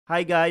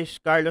Hi guys,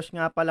 Carlos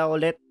nga pala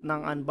ulit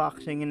ng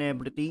Unboxing and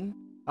Everything.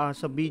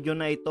 Sa video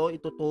na ito,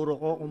 ituturo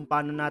ko kung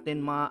paano natin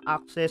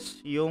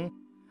ma-access yung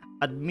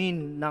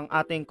admin ng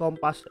ating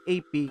Comfast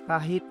AP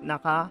kahit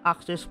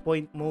naka-access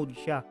point mode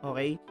siya,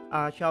 okay?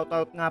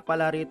 Shoutout nga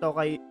pala rito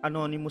kay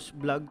Anonymous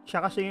Vlog.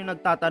 Siya kasi yung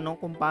nagtatanong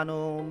kung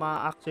paano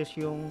ma-access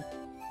yung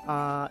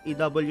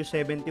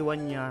EW71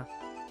 niya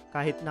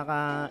kahit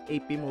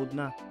naka-AP mode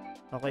na.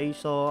 Okay,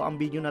 so ang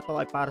video na to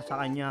ay para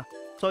sa kanya.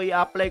 So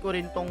i-apply ko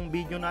rin tong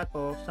video na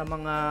to sa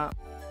mga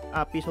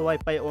piso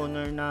wifi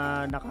owner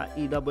na naka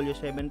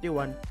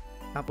EW71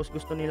 tapos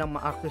gusto nilang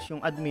ma-access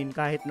yung admin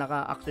kahit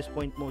naka-access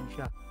point mode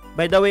siya.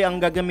 By the way, ang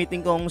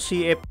gagamitin kong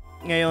CF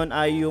ngayon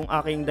ay yung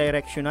aking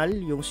directional,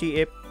 yung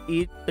CF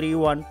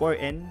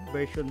E314N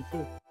version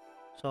 2.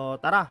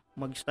 So tara,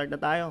 mag-start na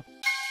tayo.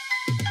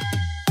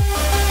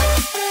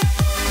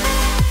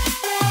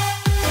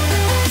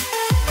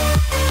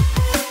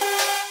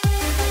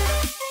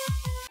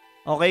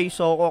 Okay,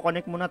 so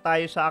ko-connect muna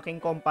tayo sa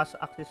aking Comfast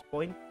access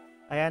point.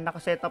 Ayan,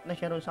 naka-setup na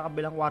siya ron sa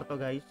kabilang kwarto,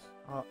 guys.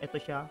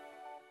 Ito siya.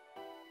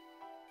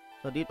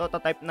 So dito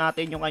ta-type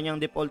natin yung kanyang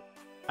default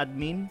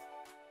admin.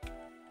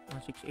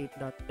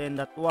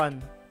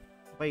 68.10.1.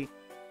 Okay.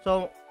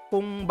 So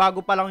kung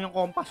bago pa lang yung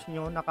Comfast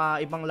nyo,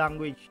 naka-ibang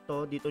language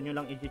to, dito nyo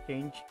lang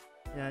i-change.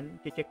 Ayan,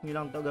 i-check nyo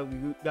lang to,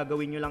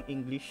 gagawin nyo lang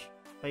English.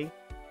 Okay.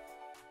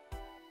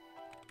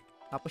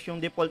 Tapos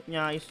yung default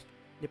nya is,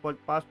 default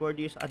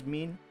password is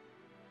admin.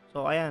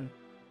 So ayan.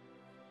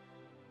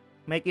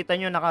 Makikita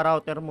nyo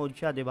naka-router mode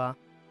siya, 'di ba?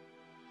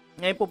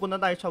 Ngayon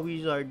pupunta tayo sa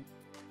wizard.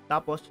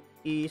 Tapos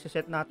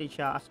i-set natin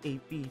siya as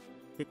AP.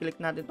 I-click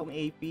natin tong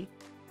AP.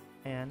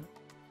 Ayan.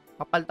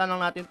 Papalitan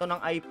lang natin 'to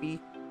ng IP.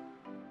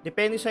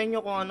 Depende sa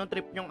inyo kung anong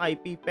trip yung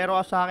IP, pero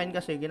sa akin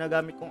kasi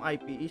ginagamit kong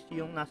IP is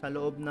yung nasa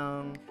loob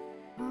ng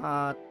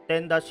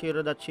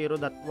 10.0.0.1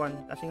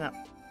 kasi nga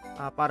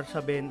para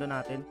sa bendo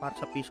natin, para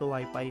sa piso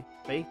wifi.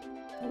 Okay?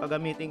 So,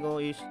 gagamitin ko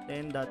is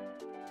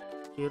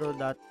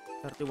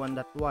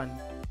 10.0.31.1.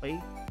 Okay?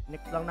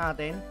 Next lang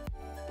natin.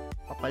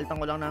 Papalitan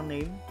ko lang ng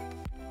name.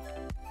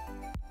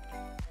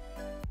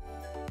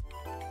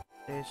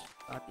 Test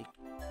static.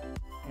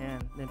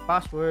 Ayan. Then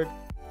password.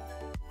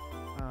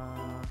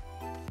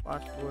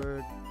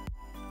 Password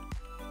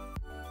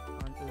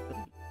 1, 2,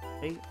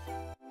 3. Okay?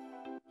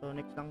 So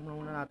next lang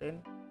muna natin.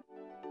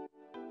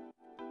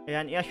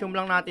 Ayan. I-assume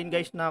lang natin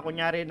guys na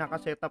kunyari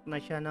naka-setup na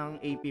siya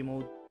ng AP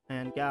mode.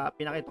 Ayan. Kaya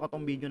pinakita ko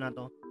tong video na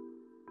to.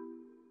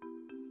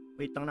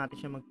 Wait lang natin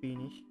siya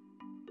mag-finish.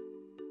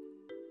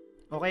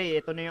 Okay,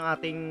 ito na yung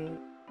ating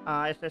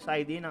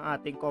SSID ng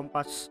ating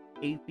Comfast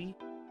AP.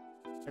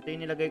 Ito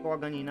yung nilagay ko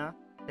kanina.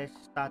 Test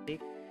static.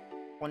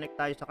 Connect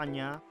tayo sa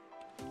kanya.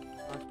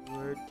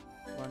 Password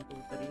 1, 2,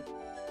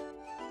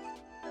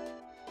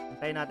 3.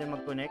 Hintayin natin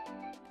mag-connect.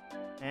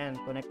 Ayan,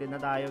 connected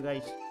na tayo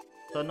guys.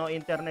 So no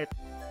internet.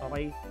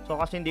 Okay? So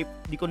kasi hindi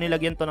ko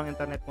nilagyan to ng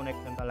internet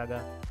connection talaga.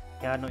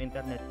 Kaya no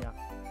internet siya.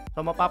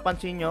 So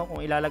mapapansin nyo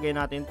kung ilalagay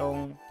natin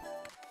tong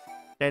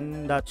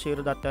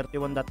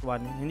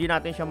 10.0.31.1, hindi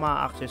natin siya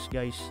ma-access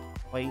guys.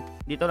 Okay?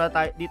 Dito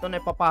na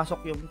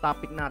ipapasok yung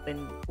topic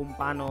natin kung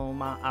paano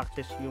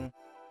ma-access yung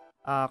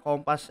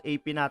Comfast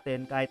AP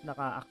natin kahit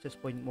naka-access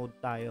point mode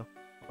tayo.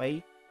 Okay?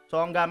 So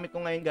ang gamit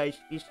ko ngayon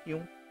guys is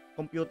yung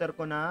computer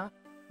ko na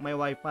may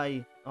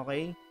wifi.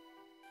 Okay?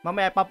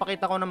 Mamaya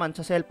papakita ko naman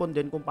sa cellphone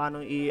din kung paano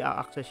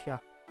i-access siya.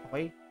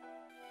 Okay?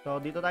 So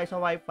dito tayo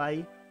sa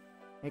wifi.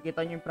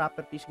 Makikita nyo yung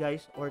properties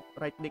guys, or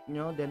right click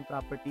nyo then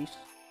properties.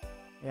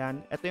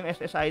 Ayan. Ito yung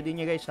SSID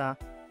niya guys ha.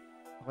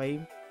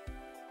 Okay.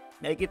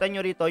 Nakikita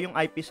nyo rito yung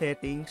IP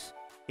settings.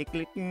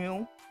 I-click nyo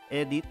yung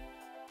edit.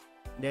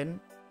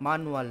 Then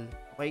manual.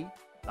 Okay.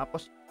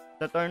 Tapos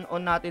turn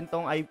on natin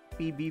tong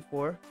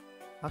IPv4.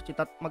 Tapos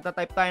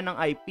magta-type tayo ng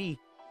IP.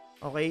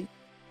 Okay.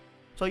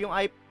 So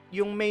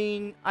yung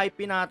main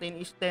IP natin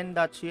is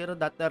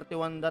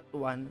 10.0.31.1.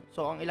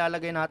 So ang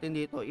ilalagay natin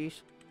dito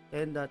is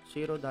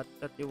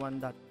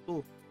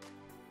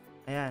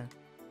 10.0.31.2. Ayan.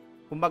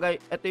 Kumbaga,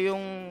 ito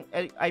yung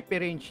IP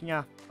range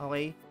niya.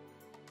 Okay?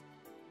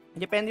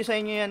 Depende sa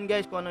inyo yan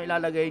guys kung ano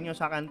ilalagay nyo.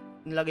 Sa akin,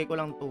 nilagay ko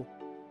lang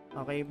 2.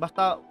 Okay?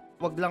 Basta,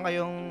 wag lang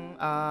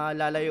kayong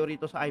lalayo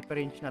rito sa IP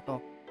range na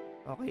to.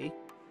 Okay?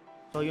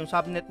 So, yung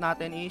subnet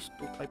natin is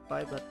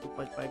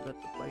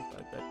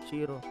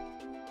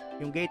 255.255.255.0.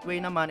 Yung gateway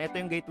naman, ito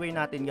yung gateway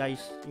natin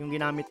guys. Yung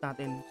ginamit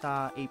natin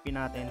sa AP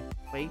natin.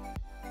 Okay?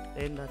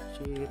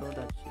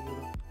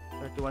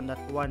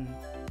 10.0.0.31.1.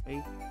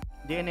 Okay?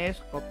 DNS,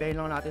 copyahin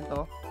lang natin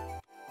to.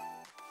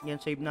 Yan,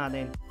 save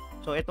natin.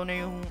 So, ito na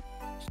yung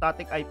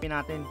static IP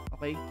natin.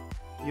 Okay?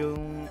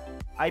 Yung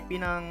IP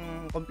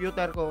ng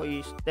computer ko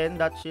is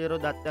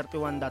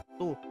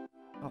 10.0.31.2.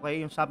 Okay?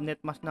 Yung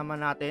subnet mask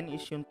naman natin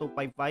is yung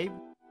 255.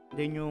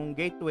 Then, yung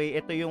gateway,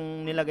 ito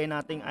yung nilagay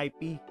nating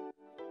IP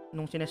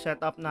nung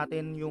sineset up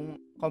natin yung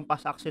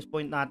Comfast access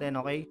point natin.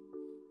 Okay?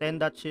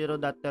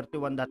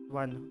 10.0.31.1.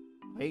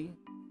 Okay?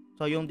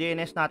 So, yung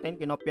DNS natin,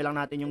 kinopya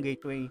lang natin yung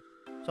gateway.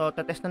 So,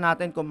 tatest na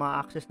natin kung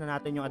ma-access na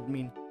natin yung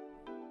admin.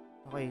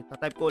 Okay,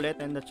 tatype ko ulit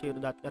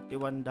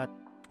 10.0.31.1.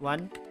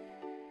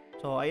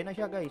 So, ayun na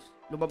siya guys.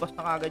 Lumabas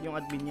na kaagad yung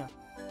admin niya.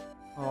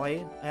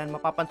 Okay? Ayan,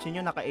 mapapansin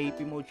nyo,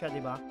 naka-AP mode siya,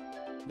 di ba?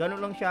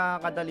 Ganun lang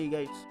siya kadali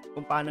guys,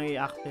 kung paano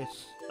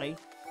i-access. Okay?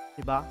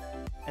 Di ba?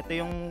 Ito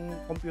yung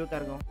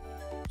computer ko.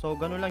 So,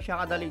 ganun lang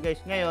siya kadali guys.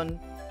 Ngayon,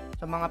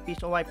 sa mga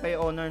piso Wi-Fi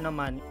owner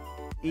naman,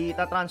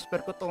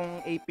 ita-transfer ko tong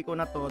AP ko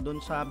na to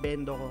dun sa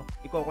bendo ko.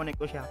 Iko-connect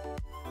ko siya.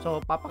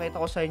 So, papakita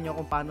ko sa inyo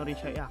kung paano rin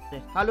siya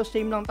i-access. Halos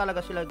same lang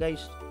talaga sila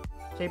guys.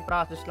 Same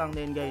process lang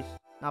din guys.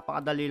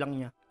 Napakadali lang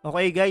niya.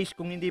 Okay guys,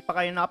 kung hindi pa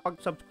kayo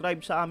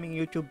nakapag-subscribe sa aming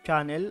YouTube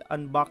channel,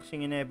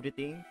 Unboxing and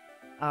Everything,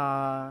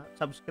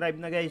 subscribe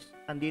na guys.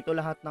 Andito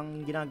lahat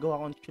ng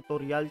ginagawa kong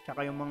tutorial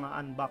tsaka yung mga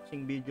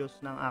unboxing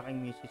videos ng aking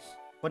misis.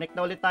 Connect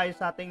na ulit tayo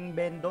sa ating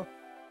bendo.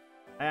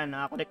 Ayan,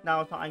 nakakonect na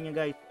ako sa kanya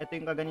guys. Ito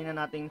yung kaganina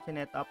nating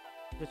sinetup.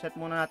 Set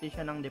muna natin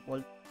siya ng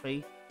default.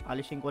 Okay,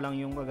 alisin ko lang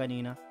yung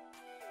kaganina.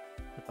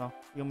 Ito,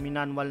 yung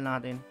manual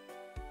natin.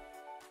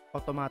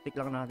 Automatic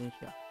lang natin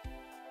siya.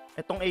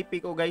 Itong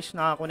AP ko guys,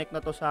 nakakonect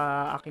na to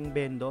sa aking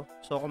bendo.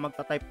 So kung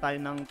magta-type tayo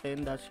ng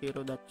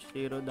 10.0.0.1,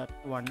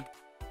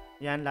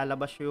 yan,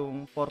 lalabas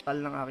yung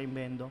portal ng aking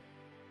bendo.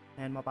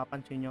 Ayan,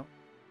 mapapansin nyo.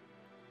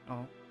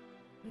 Oh.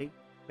 Okay,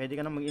 pwede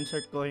ka na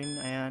mag-insert coin.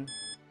 Ayan.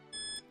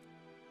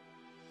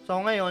 So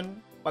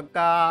ngayon,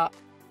 pagka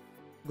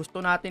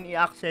gusto natin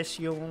i-access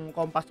yung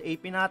Comfast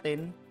AP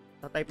natin,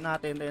 ta-type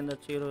natin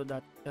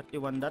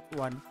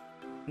 10.0.31.1,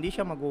 hindi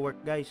siya mag-work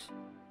guys.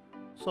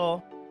 So,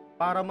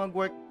 para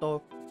mag-work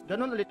to,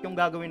 ganun ulit yung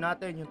gagawin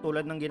natin, yung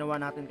tulad ng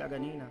ginawa natin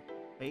kaganina.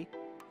 Okay?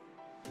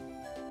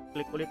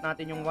 Click ulit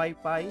natin yung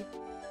Wi-Fi.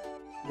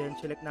 Then,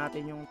 select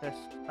natin yung test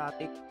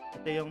static.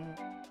 Ito yung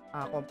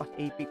Comfast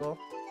AP ko.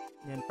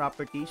 Then,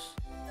 properties.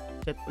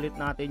 Set ulit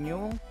natin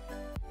yung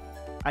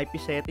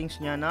IP settings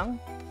niya ng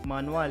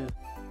manual.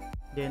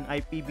 Then,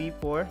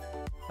 IPv4.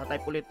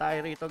 Tatype ulit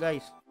tayo rito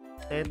guys.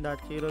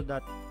 10.0.31.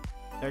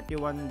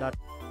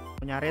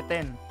 Kunyari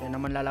 10. Then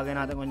naman lalagay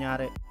natin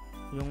kunyari.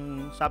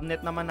 Yung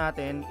subnet naman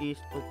natin is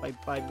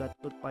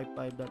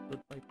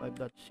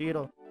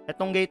 255.255.255.0.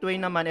 Itong gateway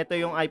naman, ito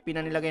yung IP na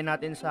nilagay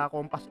natin sa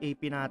Comfast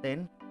AP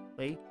natin.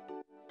 Okay?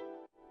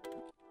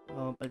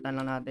 So, palitan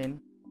lang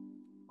natin.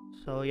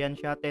 So, yan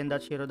siya,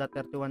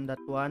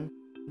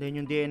 10.0.31.1. Then,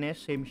 yung DNS,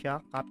 same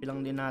siya. Copy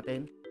lang din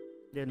natin.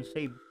 Then,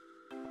 save.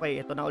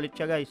 Okay, ito na ulit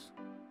siya, guys.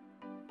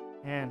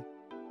 Ayan.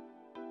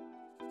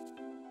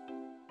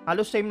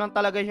 Halos same lang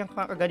talaga yung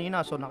kaganina.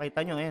 So,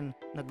 nakita nyo, ayan.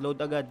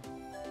 Nag-load agad.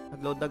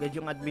 Nag-load agad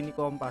yung admin ni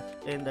Comfast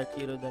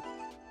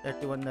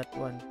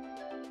 10.0.31.1.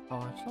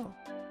 Oh,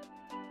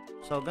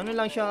 so ganun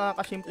lang siya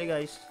kasimple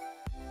guys.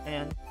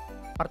 Ayan.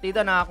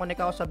 Partida, nakakonect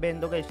ako sa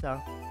bendo guys ha.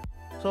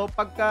 So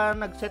pagka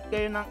nag-set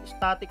kayo ng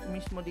static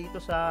mismo dito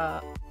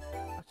sa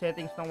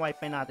settings ng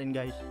wifi natin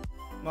guys,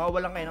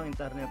 mawawalan kayo ng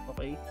internet,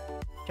 okay?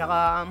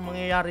 Tsaka ang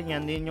mangyayari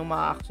niyan, hindi nyo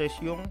ma-access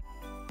yung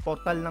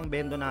portal ng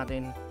bendo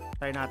natin.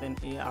 Try natin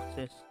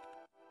i-access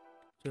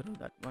 0.1.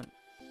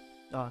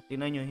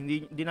 Tingnan nyo,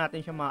 hindi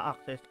natin siya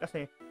ma-access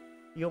kasi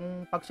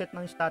yung pag-set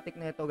ng static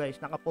nito guys,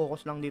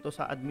 nakapokus lang dito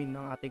sa admin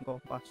ng ating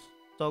Comfast.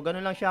 So,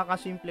 ganun lang siya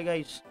kasimple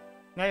guys.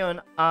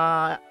 Ngayon,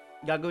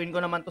 gagawin ko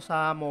naman to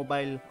sa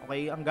mobile.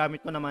 Okay, ang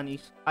gamit ko naman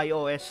is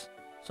iOS.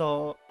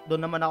 So,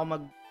 doon naman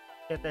ako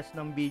mag-test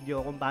ng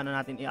video kung paano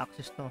natin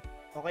i-access to.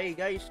 Okay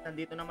guys,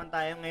 nandito naman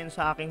tayo ngayon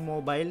sa aking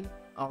mobile.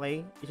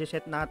 Okay,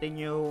 isi-set natin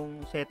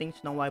yung settings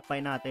ng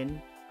wifi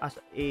natin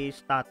as a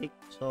static.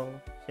 So,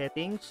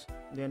 settings,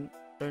 then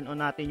turn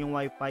on natin yung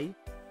wifi.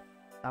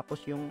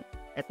 Tapos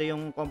ito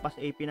yung Comfast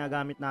AP na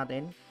gamit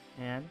natin.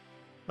 Ayan.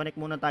 Connect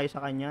muna tayo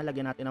sa kanya.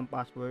 Lagyan natin ang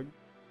password.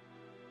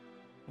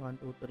 1,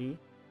 2, 3.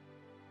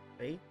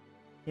 Okay.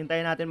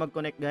 Hintayin natin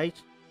mag-connect guys.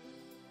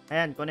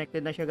 Ayan,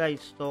 connected na siya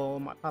guys. So,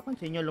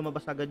 mapapansin nyo,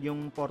 lumabas agad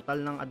yung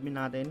portal ng admin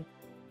natin.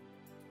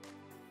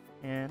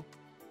 Ayan.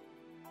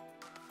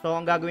 So,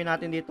 ang gagawin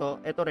natin dito,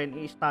 ito rin,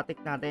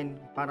 i-static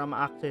natin para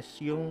ma-access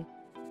yung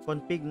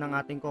config ng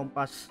ating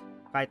Comfast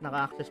kahit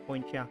naka-access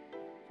point siya.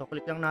 So,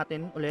 click lang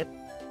natin ulit.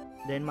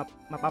 Then,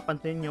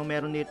 mapapansin nyo,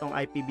 meron ditong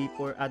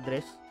IPv4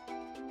 address.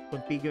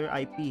 Configure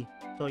IP.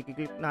 So,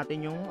 i-click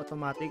natin yung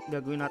automatic.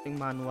 Gagawin nating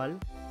manual.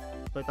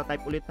 So,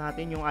 itatype ulit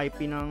natin yung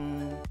IP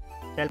ng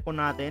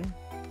cellphone natin.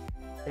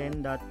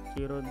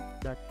 10.0.31.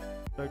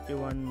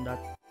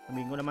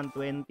 Sabihin ko naman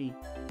 20.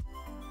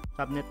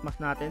 Subnet mask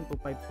natin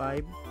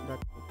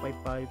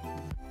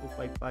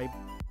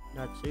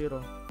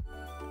 255.255.255.0.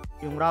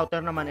 Yung router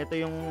naman, ito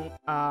yung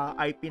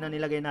IP na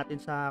nilagay natin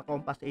sa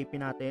Comfast AP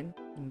natin,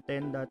 yung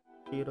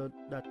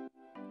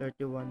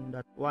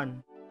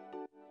 10.0.31.1.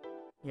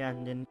 Yan,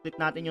 then click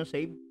natin yung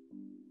save.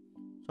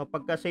 So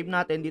pagka save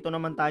natin, dito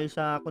naman tayo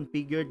sa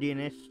configure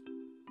DNS.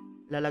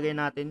 Ilalagay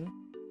natin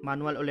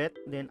manual ulit,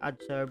 then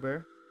add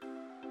server.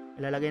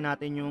 Ilalagay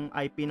natin yung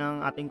IP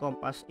ng ating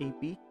Comfast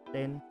AP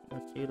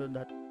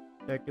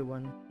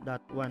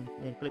 10.0.31.1.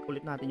 Then click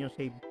ulit natin yung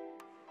save.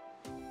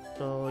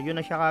 So yun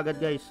na siya kagad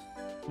guys.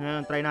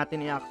 Ngayon, try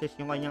natin i-access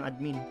yung kanyang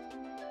admin.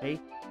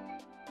 Okay?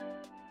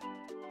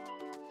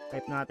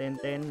 Type natin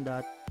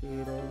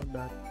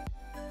 10.0.31.1.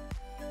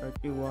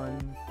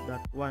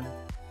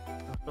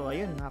 So,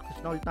 ayun,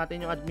 na-access na ulit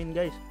natin yung admin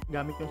guys,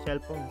 gamit yung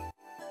cellphone.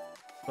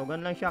 So,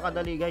 ganun lang siya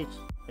kadali guys.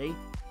 Okay?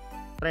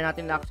 Try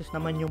natin na-access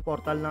naman yung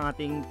portal ng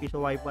ating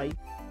piso wifi.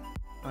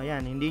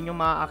 Ayan, hindi nyo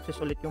ma-access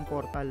ulit yung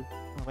portal.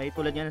 Okay,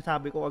 tulad yan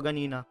sabi ko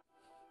kaganina,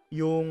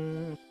 yung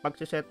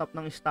pagse-setup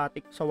ng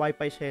static sa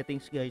wifi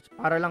settings guys,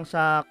 para lang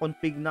sa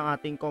config ng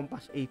ating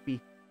Comfast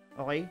AP.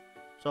 Okay?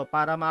 So,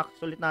 para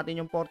ma-access ulit natin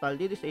yung portal,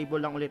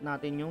 di-disable lang ulit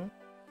natin yung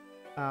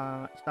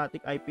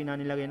static IP na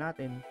nilagay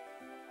natin.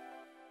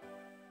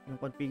 Yung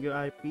configure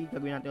IP,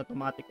 gagawin natin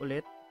automatic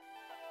ulit.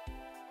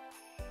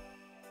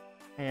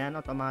 Ayan,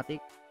 automatic.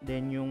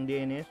 Then, yung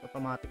DNS,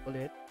 automatic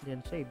ulit.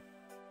 Then, save.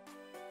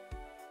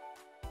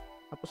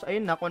 Tapos,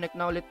 ayun na, connect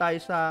na ulit tayo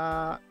sa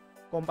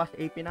Comfast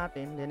AP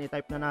natin. Then,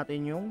 i-type na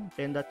natin yung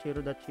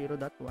 10.0.0.1.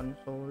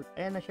 So,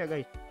 ayan na siya,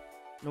 guys.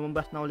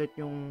 Lumabas na ulit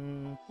yung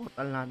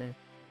portal natin.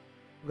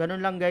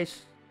 Ganun lang,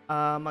 guys,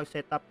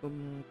 mag-setup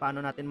kung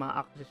paano natin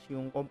ma-access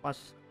yung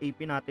Comfast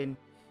AP natin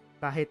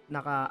kahit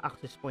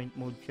naka-access point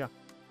mode siya.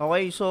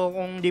 Okay, so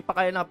kung di pa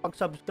kayo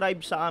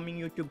napag-subscribe sa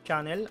aming YouTube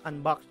channel,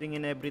 Unboxing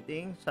and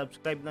Everything,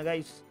 subscribe na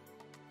guys.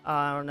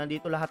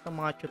 Nandito lahat ng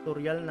mga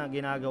tutorial na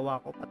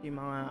ginagawa ko, pati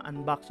mga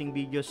unboxing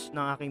videos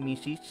ng aking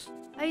misis.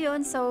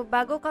 Ayun, so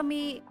bago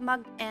kami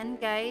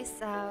mag-end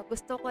guys,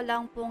 gusto ko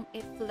lang pong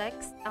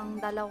i-flex ang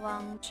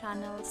dalawang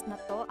channels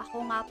na to.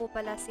 Ako nga po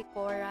pala si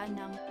Cora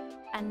ng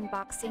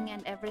Unboxing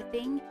and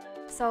Everything.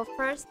 So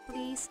first,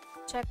 please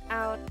check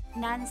out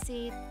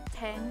Nancy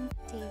Teng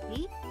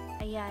TV.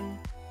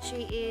 Ayan.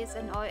 She is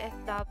an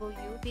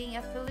OFW. Being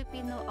a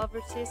Filipino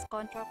overseas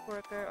contract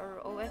worker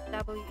or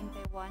OFW in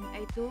Taiwan,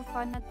 I do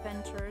fun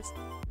adventures,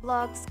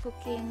 vlogs,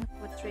 cooking,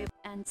 food trip,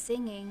 and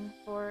singing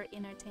for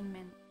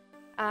entertainment.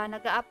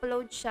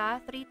 Nag-upload siya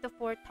 3 to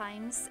 4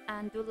 times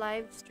and do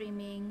live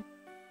streaming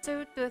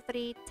 2 to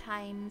 3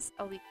 times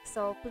a week.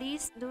 So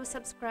please do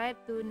subscribe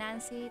to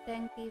Nancy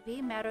Teng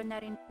TV. Meron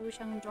na rin po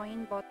siyang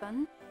join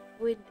button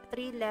with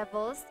 3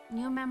 levels.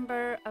 New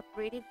member,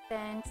 upgraded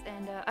thanks,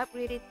 and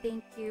upgraded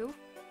thank you.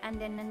 And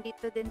then,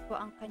 nandito din po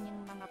ang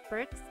kanyang mga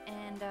perks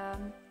and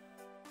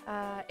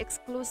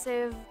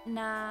exclusive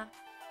na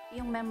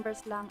yung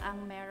members lang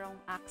ang merong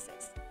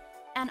access.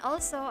 And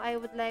also, I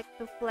would like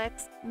to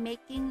flex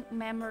Making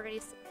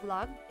Memories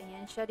vlog.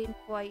 Ayan, siya din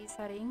po ay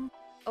isa ring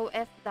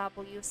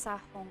OFW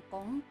sa Hong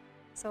Kong.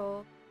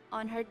 So,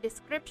 on her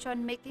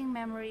description, making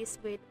memories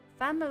with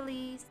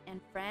families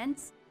and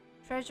friends,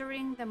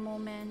 treasuring the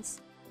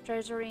moments,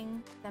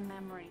 treasuring the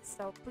memories.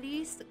 So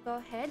please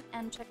go ahead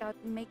and check out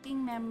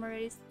Making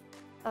Memories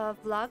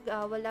vlog.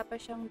 Wala pa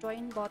siyang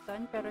join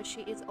button pero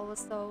she is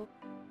also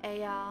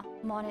a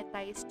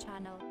monetized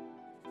channel.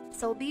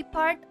 So be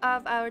part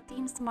of our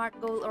Team Smart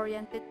Goal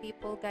Oriented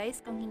People guys.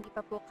 Kung hindi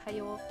pa po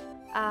kayo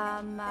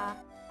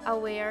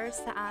aware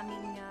sa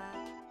aming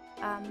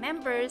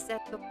members,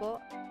 eto po,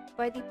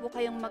 pwede po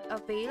kayong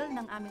mag-avail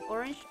ng aming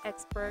Orange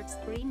Experts,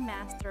 Green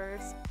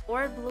Masters,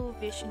 or Blue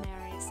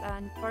Visionaries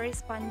and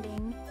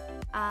corresponding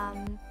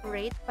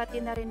rate, pati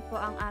na rin po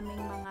ang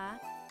aming mga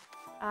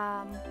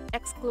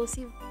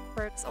exclusive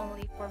perks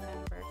only for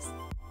members.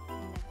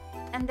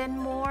 And then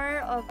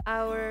more of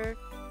our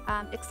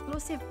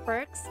exclusive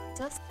perks,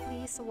 just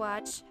please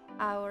watch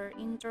our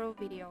intro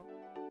video.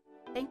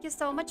 Thank you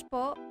so much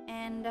po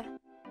and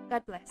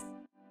God bless.